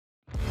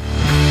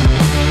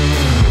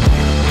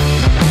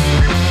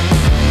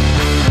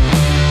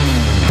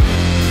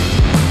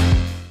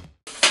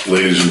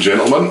Ladies and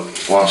gentlemen,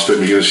 last time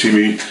you're going to see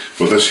me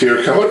with this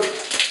hair colour,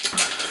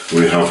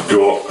 we have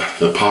got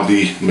the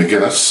Paddy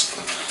McGuinness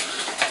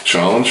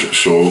challenge.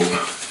 So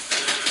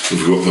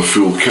we've got the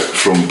full kit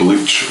from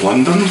Bleach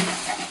London.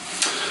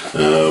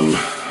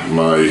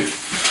 My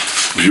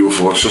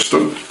beautiful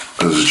assistant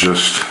is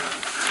just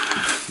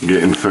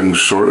getting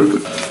things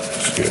sorted.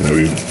 Just getting a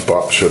wee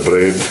batch of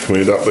bread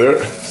made up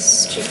there.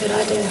 Stupid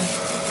idea.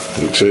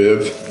 You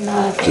excited? No,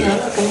 I'm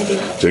not going to do it.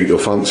 Do you think you'll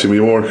fancy me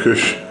more,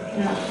 Kush?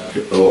 No.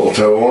 Get the little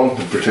towel on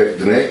to protect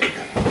the neck.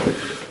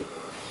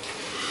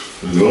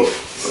 There you go.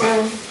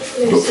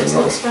 Loose, it's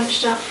not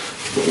scrunched up.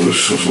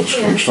 Loose, it's not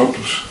scrunched up.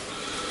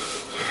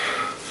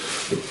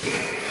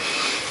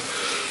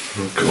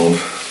 Oh God.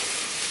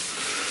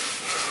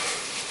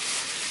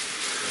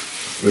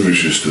 Maybe we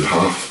should just do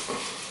half.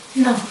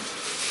 No.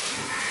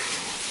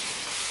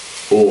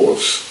 Oh,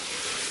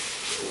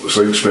 it's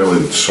like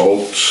smelling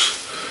salts.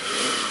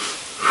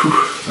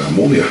 Whew, the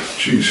ammonia,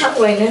 jeez. That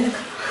way, then.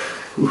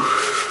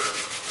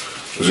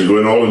 Is it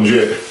going orange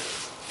yet?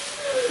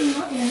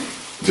 Not yet.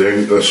 Do you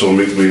think this will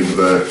make me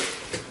the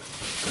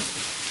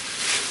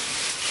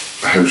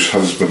house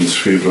husband's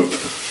favourite?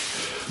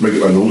 Might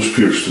get my nose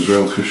pierced as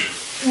well, Kush.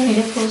 Any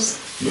nipples?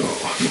 No,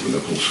 not the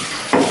nipples.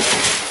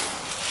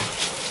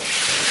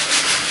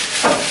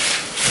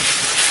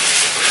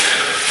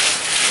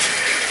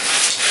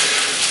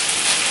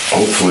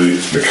 Hopefully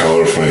the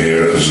colour of my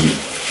hair isn't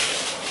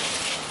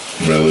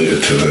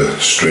related to the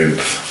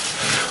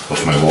strength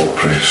of my log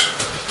press.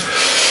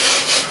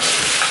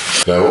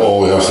 Now all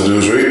we have to do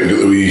is wait and get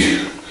the wee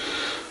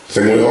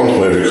thing on,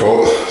 whatever you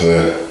call it,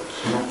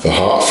 the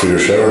hat for your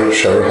shower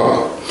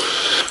hat.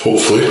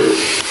 Hopefully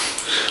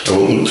I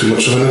won't look too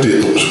much of an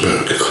idiot. Looks a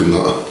bit, I could clean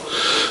that up.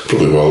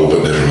 Probably will,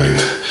 but never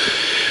mind.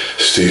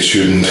 Stay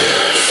tuned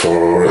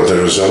for the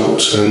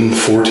results in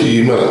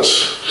 40 minutes.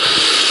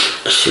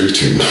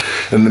 Exciting.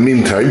 In the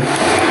meantime,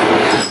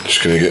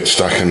 just going to get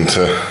stuck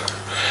into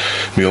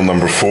meal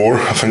number 4,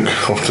 I think,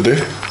 of today.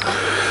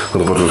 A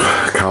little bit of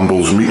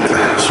Campbell's meat,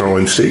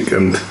 sirloin steak,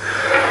 and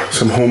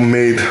some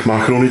homemade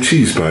macaroni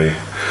cheese by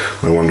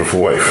my wonderful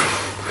wife.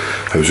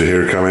 How's the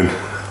hair coming?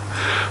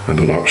 I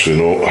don't actually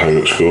know how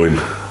it's going.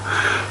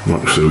 I'm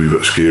actually a wee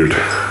bit scared.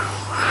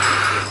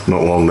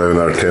 Not long now,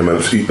 another 10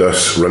 minutes. Eat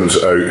this, rinse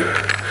it out,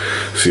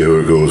 see how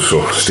it goes,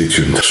 so stay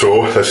tuned.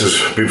 So, this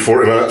has been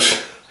 40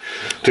 minutes.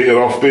 Take it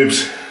off,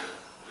 babes.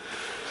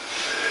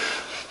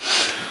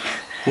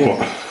 What?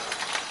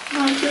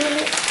 I'm doing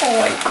it. Oh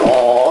my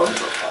God.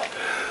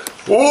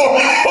 Whoa!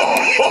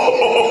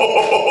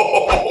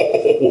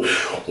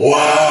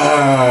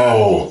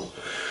 Wow!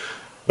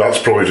 That's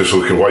probably just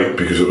looking white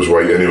because it was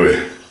white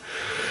anyway.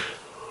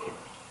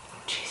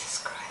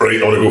 Jesus Christ.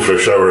 Right, I want to go for a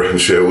shower and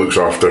see how it looks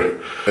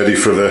after. Ready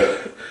for the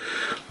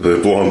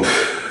blonde.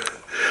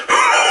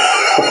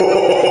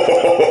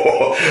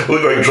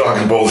 Look like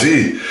Dragon Ball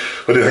Z.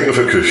 What do you think of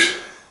it, Kush?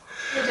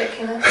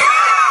 Ridiculous.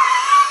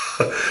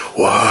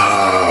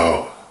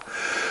 Wow.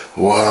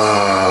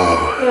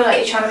 Wow. You look like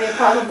you're trying to be a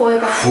part of a boy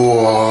band.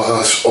 Wow,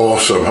 that's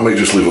awesome. I might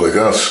just leave it like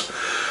this.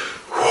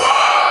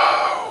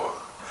 Wow.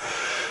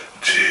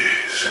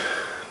 Jeez.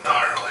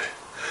 Gnarly.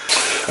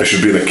 I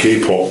should be in a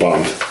K-pop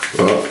band.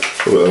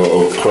 With a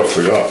little quiff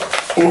like that.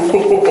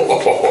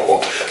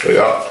 Like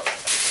that.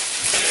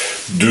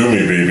 Do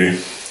me, baby.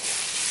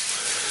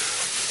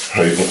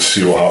 Right, let's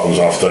see what happens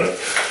after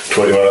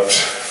 20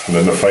 minutes. And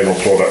then the final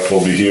product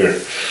will be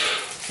here.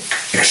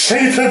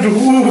 Excited!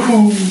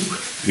 Woohoo!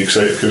 You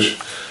excited, Kush?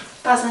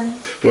 Buzzing.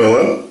 Well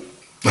then,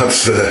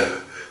 that's the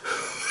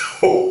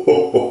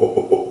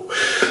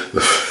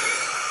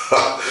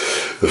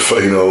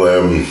final,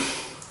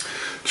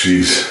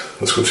 geez,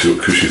 let's go see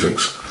what Cushy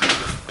thinks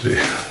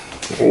today.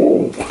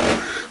 Oh,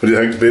 what do you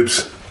think,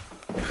 babes?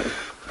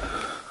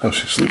 Oh,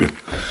 she's sleeping.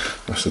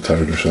 Must have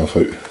tired herself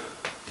out.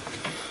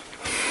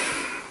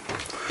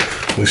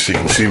 At least you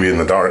can see me in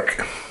the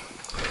dark.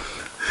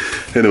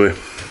 Anyway,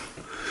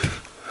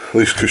 at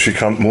least Cushy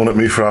can't moan at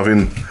me for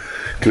having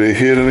grey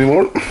hair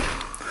anymore.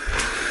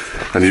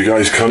 And you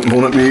guys can't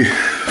moan at me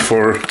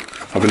for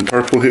having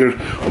purple hair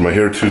or my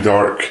hair too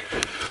dark.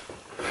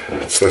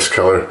 It's this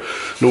colour,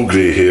 no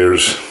grey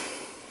hairs,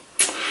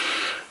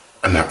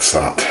 and that's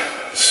that.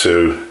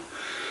 So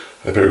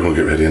I better go and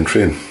get ready and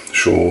train.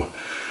 Show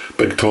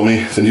Big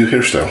Tommy the new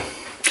hairstyle.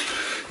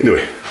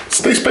 Anyway,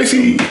 stay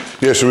spicy!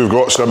 Yeah, so we've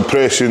got some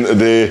pressing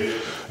today.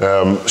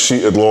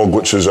 Seated log,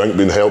 which has I think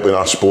been helping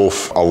us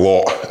both a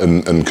lot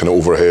in kind of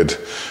overhead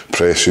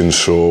pressing.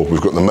 So we've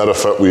got the mirror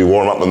fit, we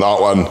warm up in that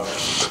one,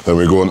 then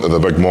we go into the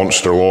big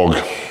monster log.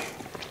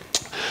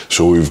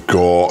 So we've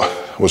got,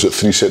 was it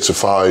 3 sets of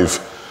 5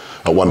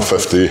 at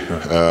 150,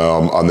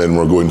 and then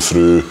we're going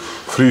through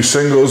 3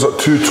 singles at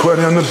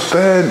 220 on the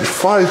bench,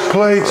 5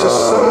 plates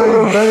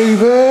aside,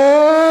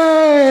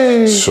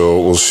 baby! So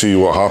we'll see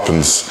what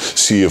happens,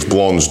 see if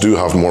blondes do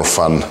have more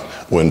fun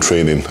when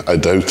training. I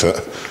doubt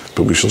it,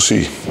 but we shall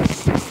see.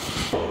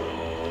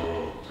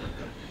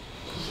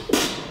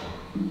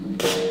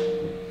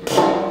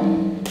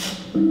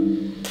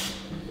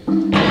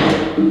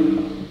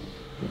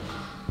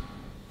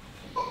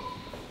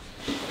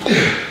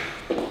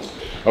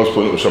 was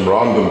playing with some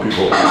random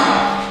people.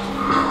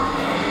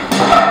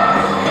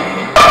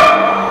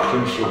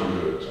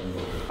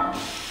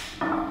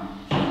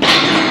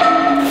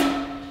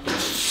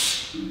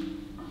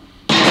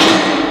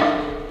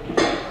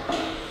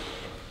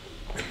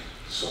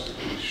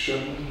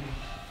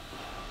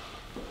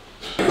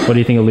 What do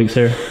you think of Luke's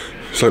hair?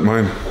 It's like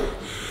mine.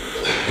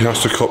 He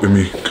has to copy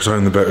me because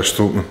I'm the better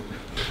Stoltman.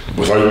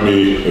 Without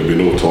me, there'd be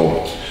no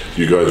Tom.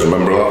 You guys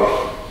remember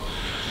that?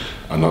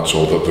 And that's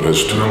all that there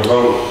is to it.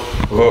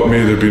 Without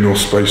me, there'd be no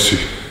Spicy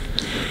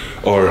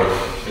or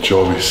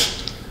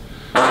Jollies.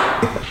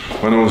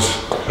 When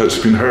it's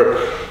been hurt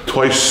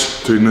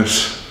twice doing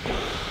this.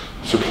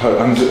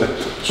 And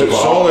it's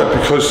solid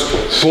because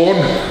bone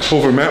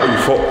over metal, you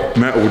thought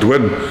metal would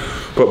win,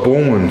 but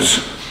bone wins.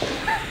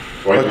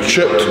 I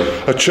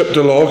chipped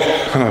the log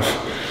and I've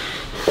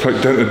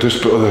like dented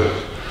this bit of the,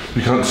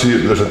 you can't see it,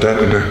 there's a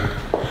dent in there.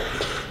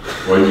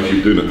 Why do you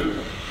keep doing it?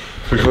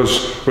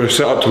 Because we're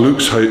set up to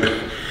Luke's height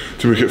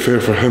to make it fair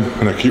for him,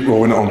 and I keep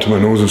rolling it onto my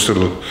nose instead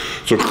of,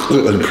 so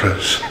let him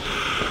press.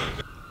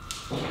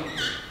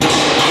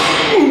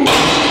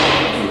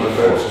 My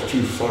fence is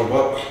too far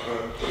back.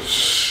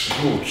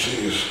 Oh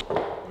jeez.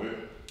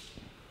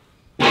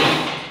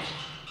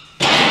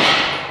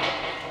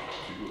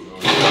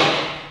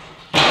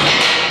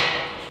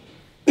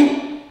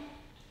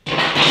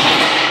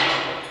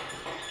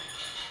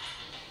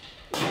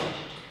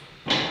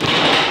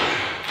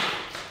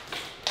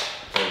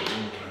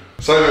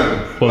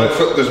 Simon, when I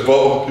flip this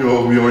bottle, you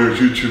owe me all your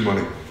YouTube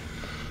money.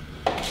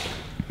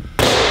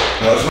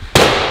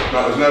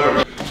 That was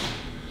never.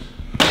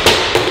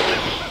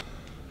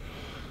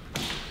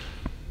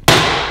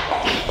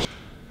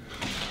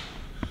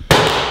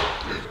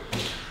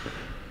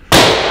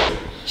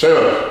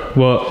 Simon,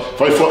 what?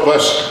 If I flip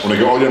this, when I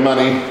get all your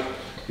money,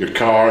 your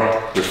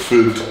car, your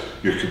food,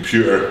 your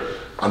computer,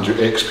 and your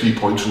XP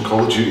points from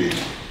Call of Duty.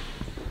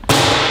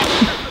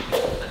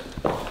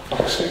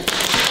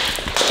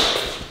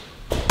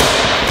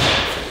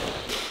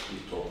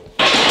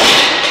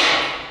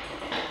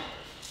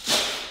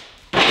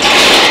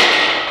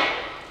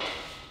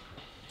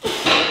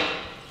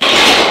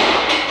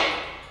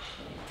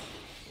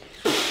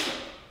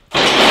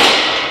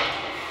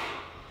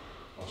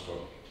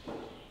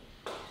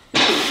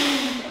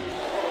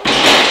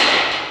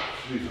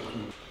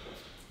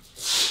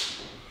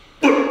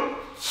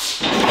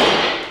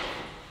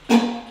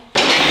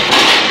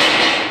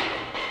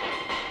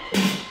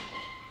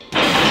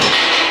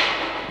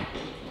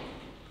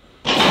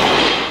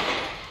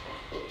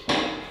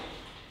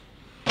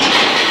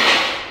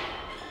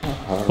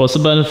 What's the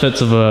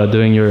benefits of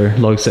doing your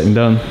log sitting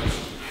down?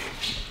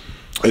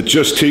 It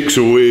just takes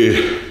away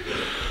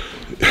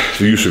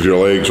the use of your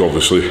legs,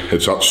 obviously.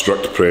 It's that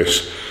strict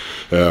press.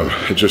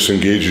 It just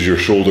engages your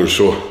shoulders.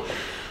 So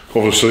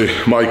obviously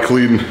my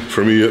clean,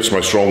 for me, it's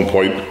my strong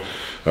point.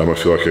 I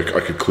feel like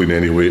I could clean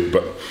any weight,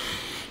 but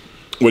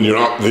when you're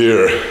up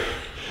there,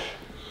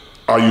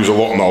 I use a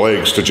lot of my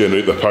legs to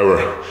generate the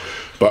power,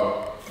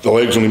 but the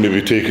legs only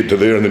maybe take it to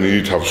there, and then you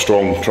need to have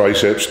strong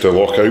triceps to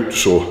lock out.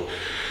 So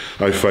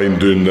I find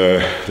doing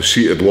the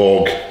seated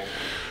log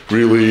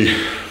really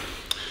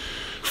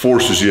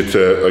forces you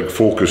to like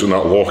focus on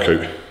that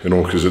lockout, you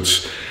know, because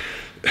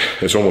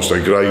it's almost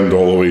a grind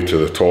all the way to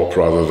the top,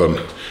 rather than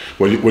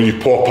when you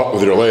pop up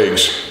with your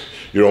legs,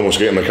 you're almost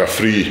getting like a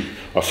free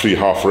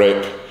half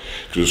rep,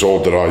 because it's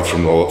all derived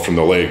from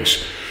the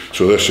legs.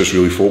 So this just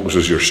really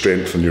focuses your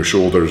strength and your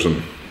shoulders,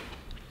 and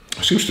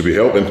it seems to be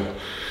helping.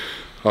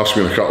 Ask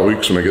me in a couple of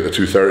weeks when I get to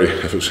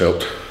 230 if it's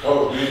helped.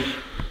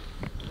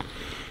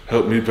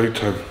 Help me big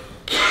time.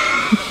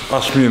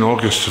 Ask me in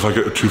August if I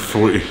get to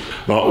 240.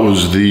 That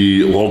was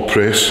the log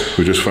press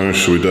we just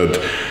finished. So we did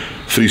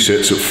 3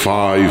 sets at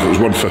 5. It was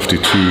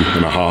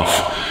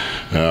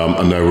 152.5.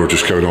 And now we're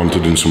just carrying on to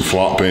doing some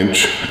flat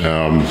bench.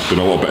 Been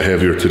a little bit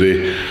heavier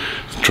today.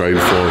 Trying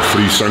for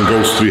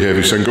 3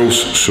 heavy singles.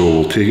 So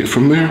we'll take it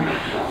from there.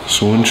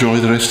 So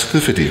enjoy the rest of the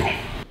video.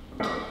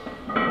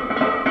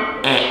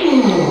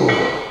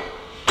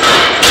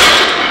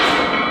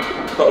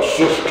 That's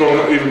so strong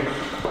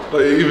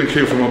that it even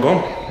came from my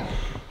bum.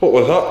 What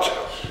was that?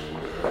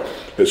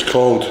 It's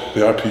called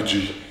the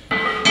RPG.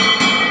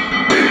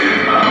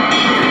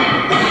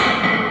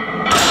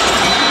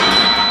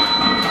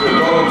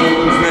 McDonald's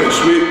opens next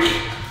week.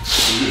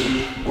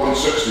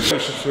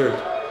 160.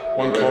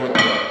 One comment.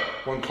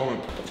 1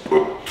 comment.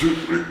 1, 2,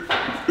 3.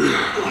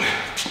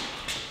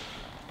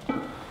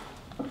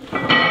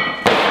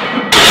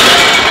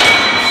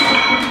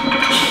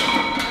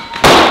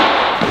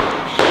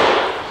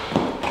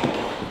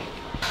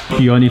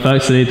 You got any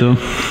facts today, Tom?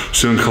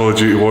 See on Call of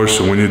Duty Wars,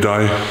 so when you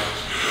die,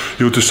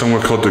 you'll do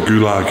somewhere called the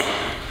Gulag.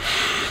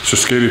 It's a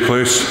scary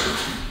place,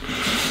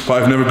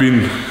 but I've never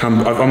been,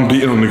 I'm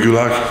beaten on the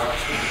Gulag.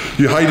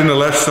 You hide in the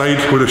left side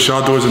where the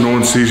shadow is and no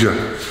one sees you.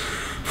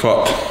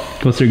 Fucked.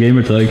 What's your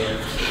gamer tag?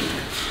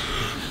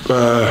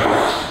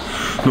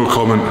 No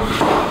comment.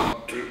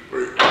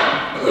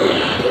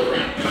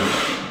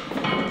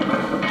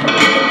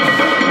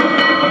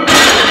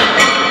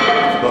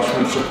 That's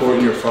from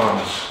supporting your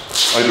fans.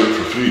 I do it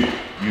for free.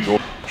 You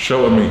don't.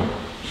 Shelter me.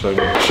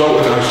 Shelter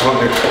and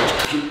Icelandic.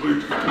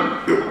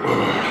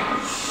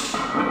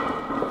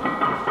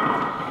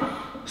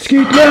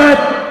 Skeet lad!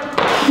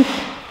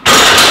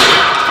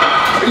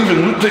 I even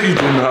looked at you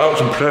doing that. That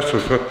was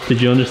impressive.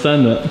 Did you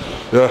understand that?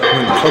 Yeah,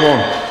 come on.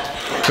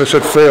 I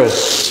said fail.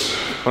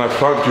 And I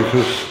thanked you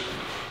because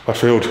I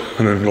failed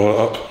and then got it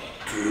up.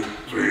 2,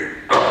 3.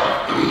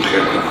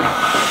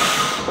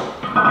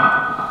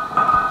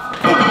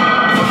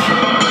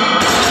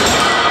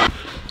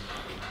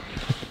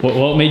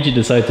 What made you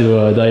decide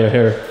to dye your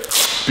hair?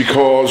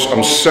 Because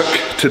I'm sick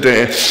to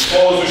death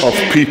of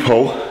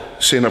people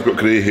saying I've got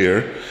grey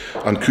hair,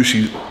 and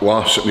Cushy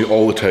laughs at me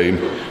all the time.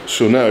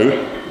 So now,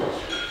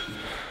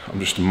 I'm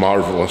just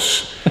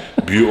marvellous,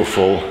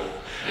 beautiful,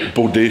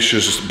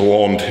 bodacious,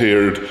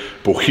 blonde-haired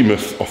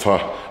behemoth of a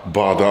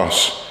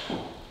badass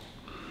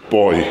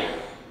boy.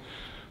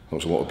 That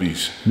was a lot of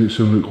bees. Makes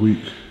him look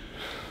weak.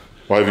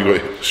 Why have you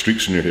got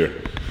streaks in your hair?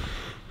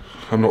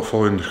 I'm not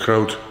following the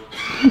crowd.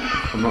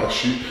 I'm not a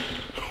sheep.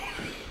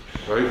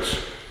 Right?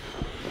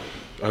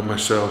 I'm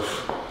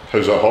myself.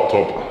 How's that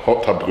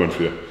hot tub going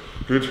for you?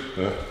 Good?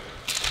 Yeah.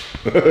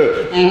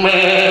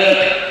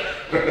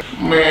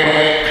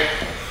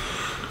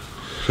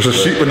 There's a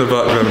sheep in the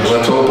background.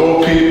 Little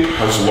Bo Peep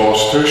has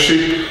lost her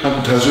sheep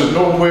and doesn't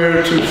know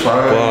where to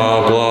find.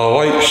 Blah blah,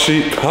 white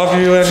sheep, have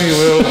you any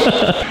will?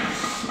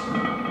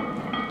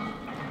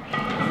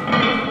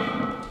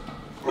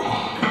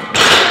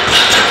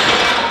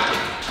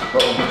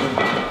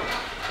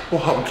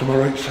 What happened to my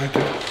right side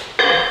there?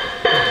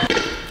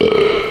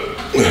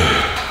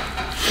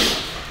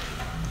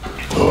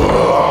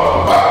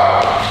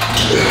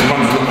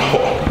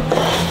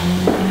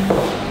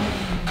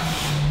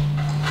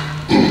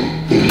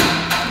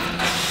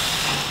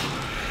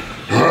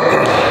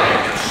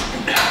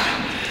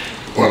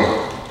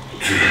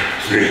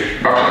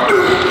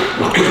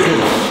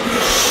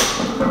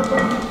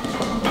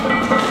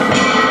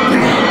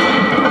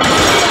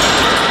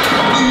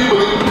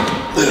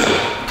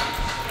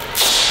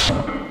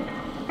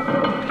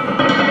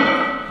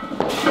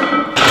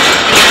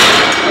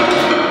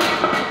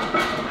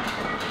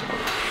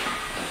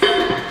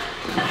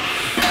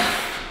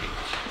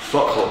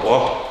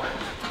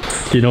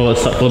 Do you know what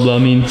suckleblah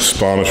means?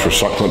 Spanish for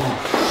suckling.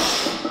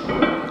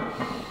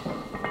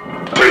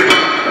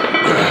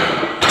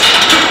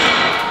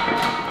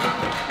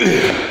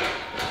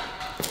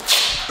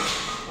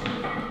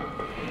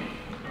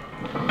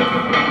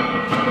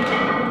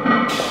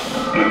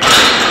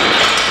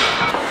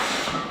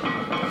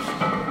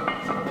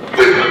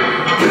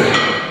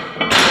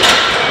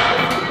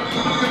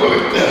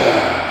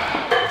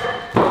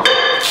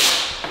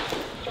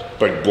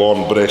 Big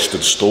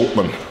blonde-breasted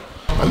Stoltman.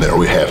 And there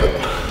we have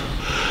it.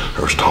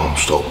 There's Tom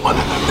Stoltman in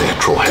a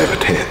natural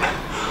habitat,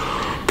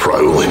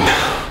 prowling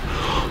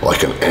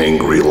like an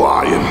angry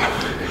lion,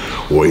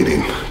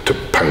 waiting to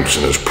pounce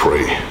on his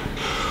prey,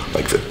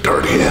 like the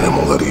dirty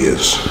animal that he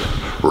is.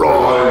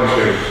 Raw.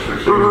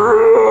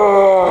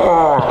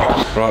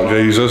 Right,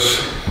 Jesus.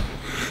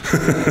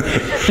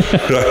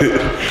 Right.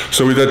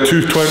 So we did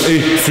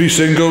 220, 3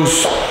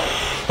 singles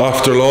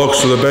after log,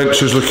 so the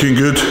bench is looking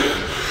good.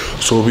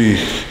 So we'll be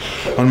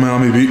on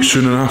Miami Beach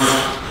soon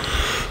enough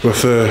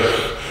with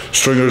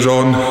stringers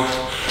on,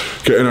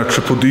 getting our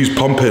triple D's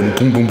pumping,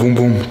 boom, boom, boom,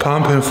 boom,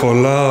 pumping for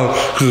love,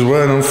 because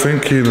when I'm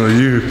thinking of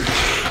you.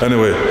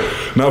 Anyway,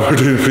 now we're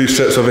doing 3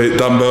 sets of 8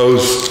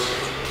 dumbbells,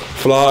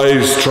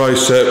 flies,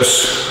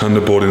 triceps, and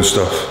the boring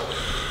stuff.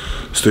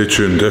 Stay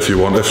tuned if you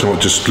want, if not,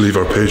 just leave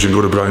our page and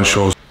go to Brian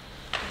Shaw's.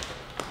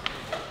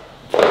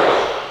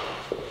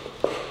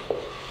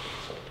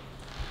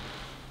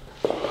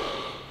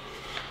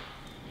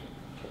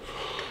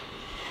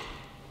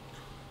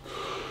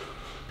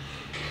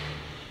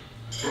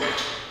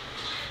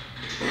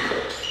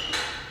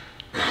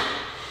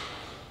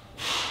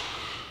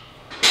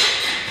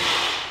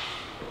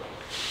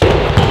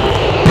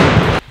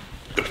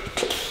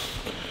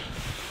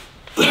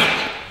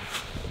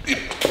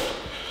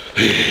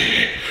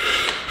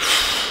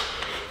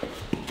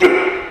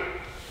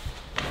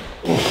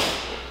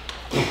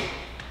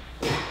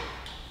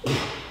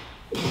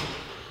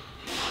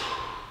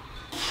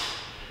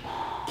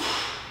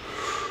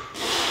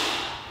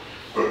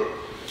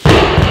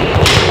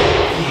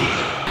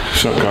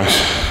 What's up, guys?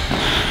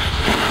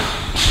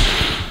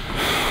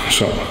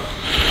 What's up?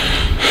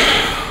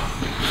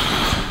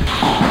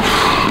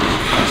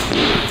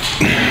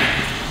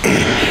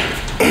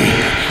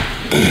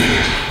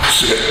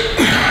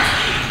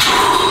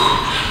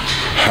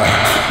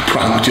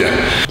 Pranked you.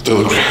 They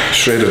look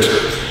shredded.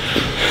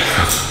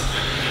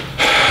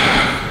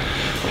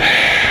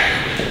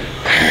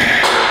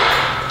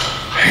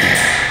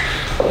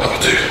 That'll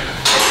do.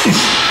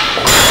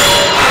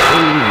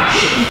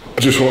 I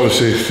just want to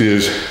say to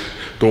you,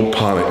 don't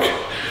panic.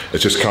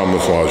 It's just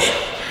camouflage.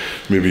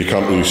 Maybe you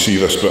can't really see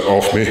this bit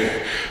off me,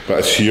 but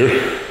it's here.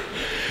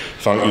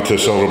 Thank you to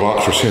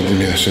Silverback for sending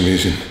me this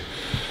amazing,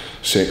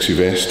 sexy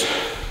vest.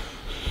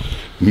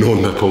 No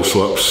nipple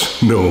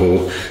slips,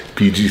 no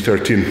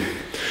PG-13.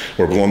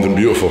 We're blonde and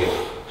beautiful.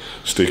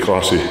 Stay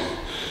classy.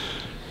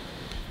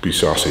 Be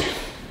sassy.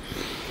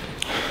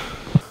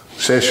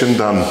 Session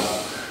done.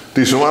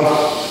 Decent one.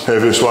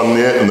 Heaviest one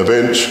yet on the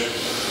bench.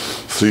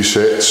 3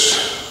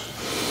 sets.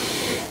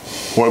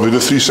 What did we do?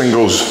 3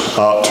 singles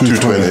at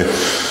 220.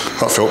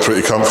 That felt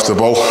pretty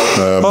comfortable.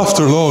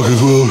 After log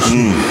as well.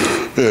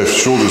 Yeah,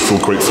 shoulders feel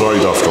quite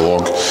fried after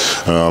log.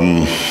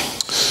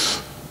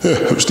 Yeah,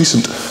 it was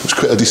decent. It was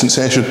quite a decent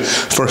session.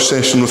 First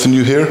session with the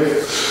new hair.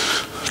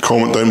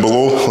 Comment down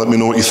below, let me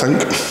know what you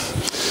think.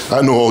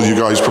 I know all you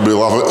guys probably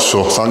love it,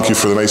 so thank you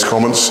for the nice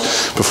comments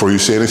before you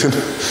say anything.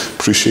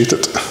 Appreciate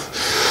it.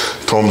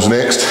 Tom's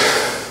next.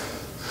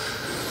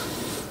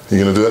 You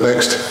gonna do it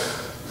next?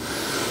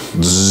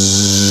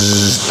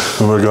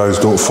 Remember guys,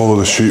 don't follow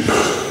the sheep.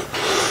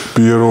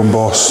 Be your own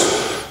boss.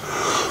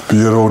 Be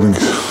your own,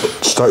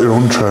 start your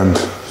own trend.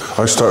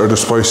 I started the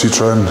spicy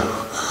trend,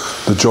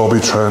 the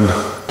jobby trend.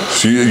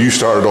 So you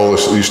started all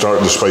this, you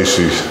started the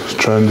spicy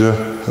trend, yeah.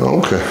 Oh,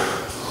 okay.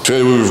 So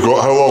anyway, we've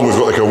got, how long? We've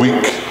got like a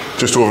week,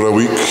 just over a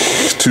week,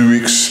 2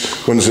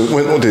 weeks. When is it,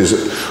 what day is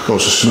it? No,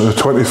 it's just, the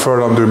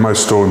 23rd I'm doing my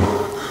stone,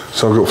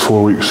 so I've got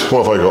 4 weeks.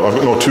 What have I got? I've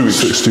got, no, 2 weeks.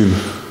 16.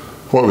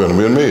 What are we going to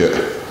be in May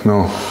yet?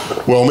 No.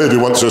 Well, maybe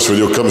once this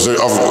video comes out,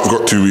 I've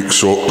got 2 weeks,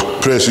 so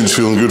pressing's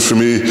feeling good for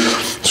me.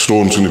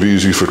 Stone's going to be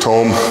easy for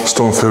Tom.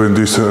 Stone feeling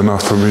decent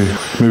enough for me.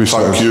 Maybe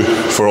thank you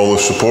for all the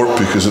support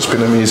because it's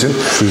been amazing.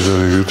 She's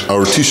very good.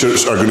 Our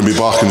t-shirts are going to be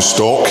back in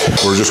stock.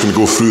 We're just going to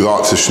go through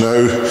that just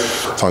now.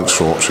 Thanks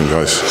for watching,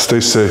 guys.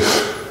 Stay safe.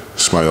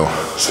 Smile.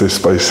 Stay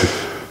spicy.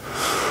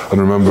 And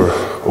remember,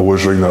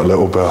 always ring that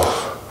little bell.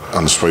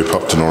 And swipe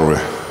up to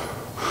Norway.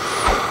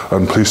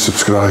 And please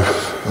subscribe.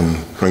 And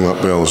ring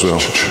that bell as well.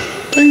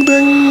 Ding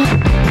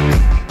ding!